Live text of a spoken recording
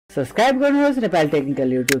Subscribe गर्नुहोस् Nepali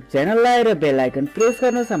technical YouTube च्यानललाई र बेल आइकन प्रेस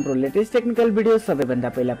गर्नुहोस् हाम्रो लेटेस्ट टेक्निकल भिडियो सबैभन्दा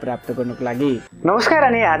पहिला प्राप्त गर्नको लागि। नमस्कार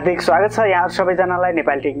अनि हार्दिक स्वागत छ यहाँ सबैजनालाई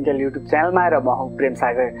नेपाली टेक्निकल युट्युब च्यानलमा र म हुँ प्रेम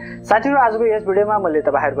सागर। साथीहरु, आजको यस भिडियोमा मैले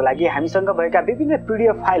तपाईहरुको लागि हामीसँग भएका विभिन्न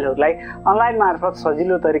पीडीएफ फाइलहरुलाई अनलाइन मार्फत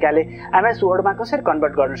सजिलो तरिकाले एमएस वर्डमा कसरी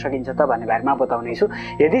कन्भर्ट गर्न सकिन्छ त भन्ने बारेमा बताउने छु।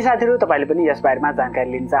 यदि साथीहरु तपाईले पनि यस बारेमा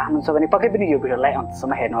जानकारी लिन चाहनुहुन्छ भने पक्कै पनि यो भिडियोलाई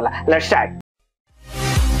अन्तसम्म हेर्नु होला। Let's start.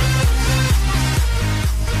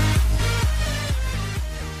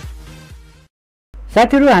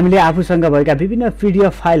 साथीहरु, हामीले आफूसँग भएका विभिन्न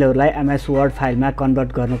पीडीएफ फाइलहरुलाई एमएस वर्ड फाइलमा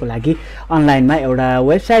कन्भर्ट गर्नको लागि अनलाइनमा एउटा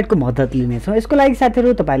वेबसाइटको मद्दत लिनेछौँ। यसको लागि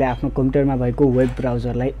साथीहरु तपाईले आफ्नो कम्प्युटरमा भएको वेब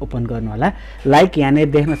ब्राउजरलाई ओपन गर्नु होला। लाइक यहाँले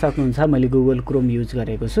देख्न सक्नुहुन्छ मैले गुगल क्रोम युज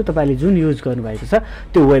गरेको छु। तपाईले जुन युज गर्नु भएको छ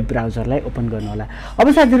त्यो वेब ब्राउजरलाई ओपन गर्नु होला।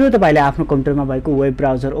 अब साथीहरु, तपाईले आफ्नो कम्प्युटरमा भएको वेब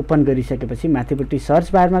ब्राउजर ओपन गरिसकेपछि माथिपट्टि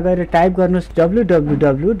सर्च बारमा गएर टाइप गर्नुस्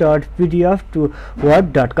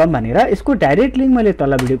www.pdf2word.com भनेर। यसको डाइरेक्ट लिंक मैले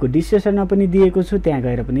तल भिडियोको डिस्क्रिप्सनमा पनि दिएको छु, त्यहाँ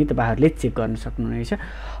गएर पनि तपाईहरुले चेक गर्न सक्नुहुनेछ।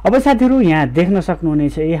 अब साथीहरु, यहाँ देख्न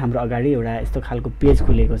सक्नुहुनेछ हाम्रो अगाडि एउटा यस्तो खालको पेज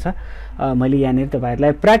खुलेको छ। मैले यहाँनिर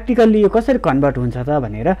तपाईहरुलाई प्र्याक्टिकली यो कसरी कन्भर्ट हुन्छ त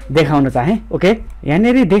भनेर देखाउन चाहे। ओके,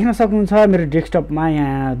 यहाँनिर देख्न सक्नुहुन्छ मेरो डेस्कटपमा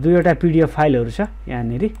यहाँ दुईवटा पीडीएफ फाइलहरु छ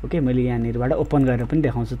यहाँनिर। ओके, मैले यहाँनिरबाट ओपन गरेर पनि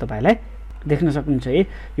देखाउँछु तपाईहरुलाई। देख्न सक्नुहुन्छ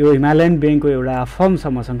यो हिमालयन बैंकको एउटा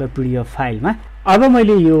फर्मसम्मसँग पीडीएफ फाइलमा। अब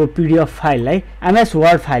मैले यो पीडीएफ फाइललाई एमएस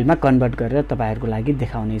वर्ड फाइलमा कन्भर्ट गरेर तपाईहरुको लागि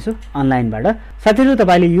देखाउने छु अनलाइनबाट। साथीहरु,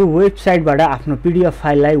 तपाईले यो वेबसाइटबाट आफ्नो पीडीएफ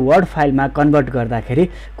फाइललाई वर्ड फाइलमा कन्भर्ट गर्दाखेरि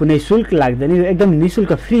कुनै शुल्क लाग्दैन। यो एकदम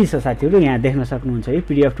निशुल्क फ्री छ साथीहरु। यहाँ देख्न सक्नुहुन्छ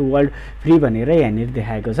पीडीएफ टु वर्ड फ्री भनेर यहाँनिर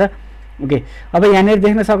देखाएको छ। ओके, अब यहाँनिर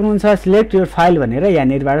देख्न सक्नुहुन्छ सिलेक्ट योर फाइल भनेर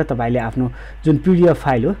यहाँनिरबाट तपाईले आफ्नो जुन पीडीएफ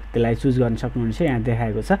फाइल हो त्यसलाई चुज गर्न सक्नुहुन्छ। यहाँ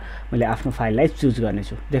देखाएको छ मैले आफ्नो फाइललाई चुज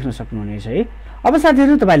गर्नेछु, देख्न सक्नुहुनेछ है। अब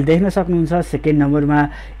साथीहरु, तपाईले देख्न सक्नुहुन्छ सेकेन्ड नम्बरमा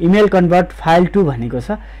इमेल कन्भर्ट फाइल टु भनेको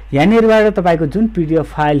छ। यहाँनिरबाट तपाईको जुन पीडीएफ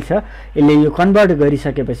फाइल छ यसले यो कन्भर्ट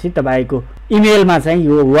गरिसकेपछि तपाईको इमेलमा चाहिँ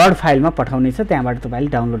यो वर्ड फाइलमा पठाउने छ। त्यहाँबाट तपाईले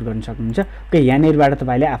डाउनलोड गर्न सक्नुहुन्छ। ओके, यहाँनिरबाट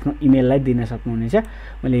तपाईले आफ्नो इमेललाई दिन सक्नुहुनेछ।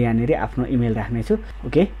 मैले यहाँनिर आफ्नो इमेल राख्ने छु।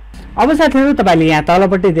 ओके, अब साथीहरु, तपाईले यहाँ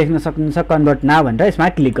तलपट्टि देख्न सक्नुहुन्छ कन्भर्ट नाउ भनेर, यसमा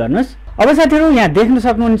क्लिक गर्नुस्। अब साथीहरु, यहाँ देख्न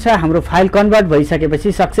सक्नुहुन्छ हाम्रो फाइल कन्भर्ट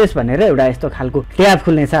भइसकेपछि सक्सेस भनेर एउटा यस्तो खालको ट्याब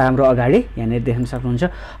खुल्नेछ हाम्रो अगाडि। यहाँनिर देख्न सक्नुहुन्छ।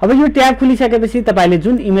 अब यो ट्याब खुलिसकेपछि तपाईले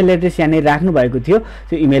जुन इमेल एड्रेस यहाँनिर राख्नु भएको थियो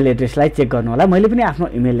त्यो इमेल एड्रेसलाई चेक गर्नु होला। मैले पनि आफ्नो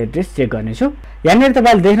इमेल एड्रेस चेक गर्नेछु। यहाँनिर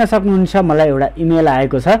तपाईले देख्न सक्नुहुन्छ मलाई एउटा इमेल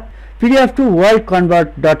आएको छ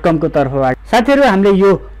pdf2wordconvert.com को तर्फबाट। साथीहरु, हामीले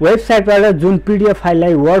यो वेबसाइटबाट जुन पीडीएफ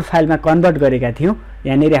फाइललाई वर्ड फाइलमा कन्भर्ट गरेका थियौं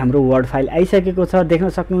यहाँनिर हाम्रो वर्ड फाइल आइसकेको छ। देख्न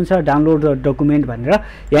सक्नुहुन्छ डाउनलोड डकुमेन्ट भनेर।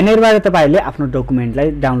 यहाँनिरबाट तपाईले आफ्नो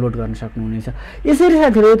डकुमेन्टलाई डाउनलोड गर्न सक्नुहुनेछ। यसरी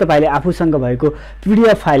साथीहरु, तपाईले आफूसँग भएको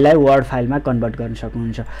पीडीएफ फाइललाई वर्ड फाइलमा कन्भर्ट गर्न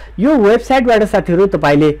सक्नुहुन्छ। यो वेबसाइटबाट साथीहरु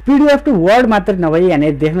तपाईले पीडीएफ टु वर्ड मात्र नभई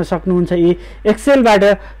यहाँनिर देख्न सक्नुहुन्छ एक्सेलबाट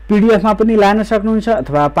पीडीएफमा पनि लान सक्नुहुन्छ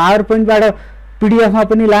अथवा पावर पोइन्टबाट पीडीएफमा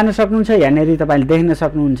पनि लान सक्नुहुन्छ। यहाँनिर तपाईले देख्न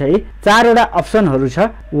सक्नुहुन्छ चारवटा अप्सनहरु छ,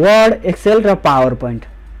 वर्ड, एक्सेल र पावर पोइन्ट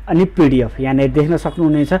अनि पीडीएफ। यहाँनिर देख्न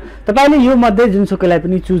सक्नुहुनेछ। तपाईले यो मध्ये जुनसुकैलाई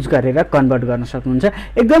पनि चुज गरेर कन्भर्ट गर्न सक्नुहुन्छ।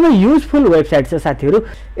 एकदमै युजफुल वेबसाइट छ साथीहरु।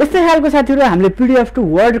 यस्तै खालको साथीहरु हामीले पीडीएफ टु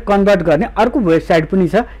वर्ड कन्भर्ट गर्ने अर्को वेबसाइट पनि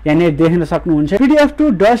छ। यहाँनिर देख्न सक्नुहुन्छ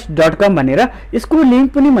pdf2dust.com भनेर। यसको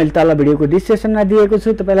लिंक पनि मैले तल भिडियोको डिस्क्रिप्सनमा दिएको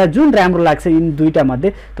छु। तपाईलाई जुन राम्रो लाग्छ यिन दुईटा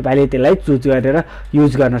मध्ये तपाईले त्यसलाई चुज गरेर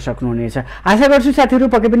युज गर्न सक्नुहुनेछ। आशा गर्छु साथीहरु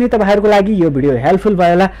पक्कै पनि तपाईहरुको लागि यो भिडियो हेल्पफुल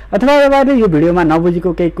भयो होला। अथवा तपाईहरुले यो भिडियोमा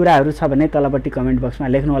नबुझेको केही कुराहरु छ भने तलपट्टि कमेन्ट बक्समा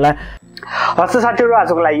लेख्नु होला। हस् साथीहरु,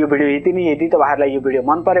 आजको लागि यो भिडियो यति नै। यदि तपाईहरुलाई यो भिडियो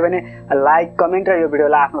मन पर्यो भने लाइक, कमेन्ट र यो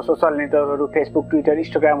भिडियोलाई आफ्नो social नेटवर्कहरु Facebook, Twitter,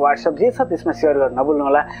 Instagram, WhatsApp जे छ त्यसमा शेयर गर्न नभुल्नु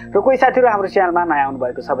होला। र कोही साथीहरु हाम्रो च्यानलमा नयाँ आउनु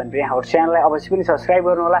भएको छ भने हाम्रो च्यानललाई अवश्य पनि सब्स्क्राइब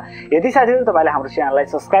गर्नु होला। यदि साथीहरु तपाईले हाम्रो च्यानललाई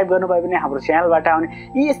सब्स्क्राइब गर्नुभयो भने हाम्रो च्यानलबाट आउने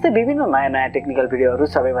यी यस्तै विभिन्न नयाँ टेक्निकल भिडियोहरु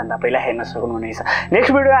सबैभन्दा पहिला हेर्न सक्नुहुनेछ।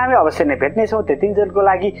 नेक्स्ट भिडियो हामी अवश्य नै भेट्ने छौं। त्यतिन्जेलको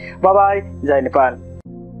लागि बाइ बाइ, जय नेपाल।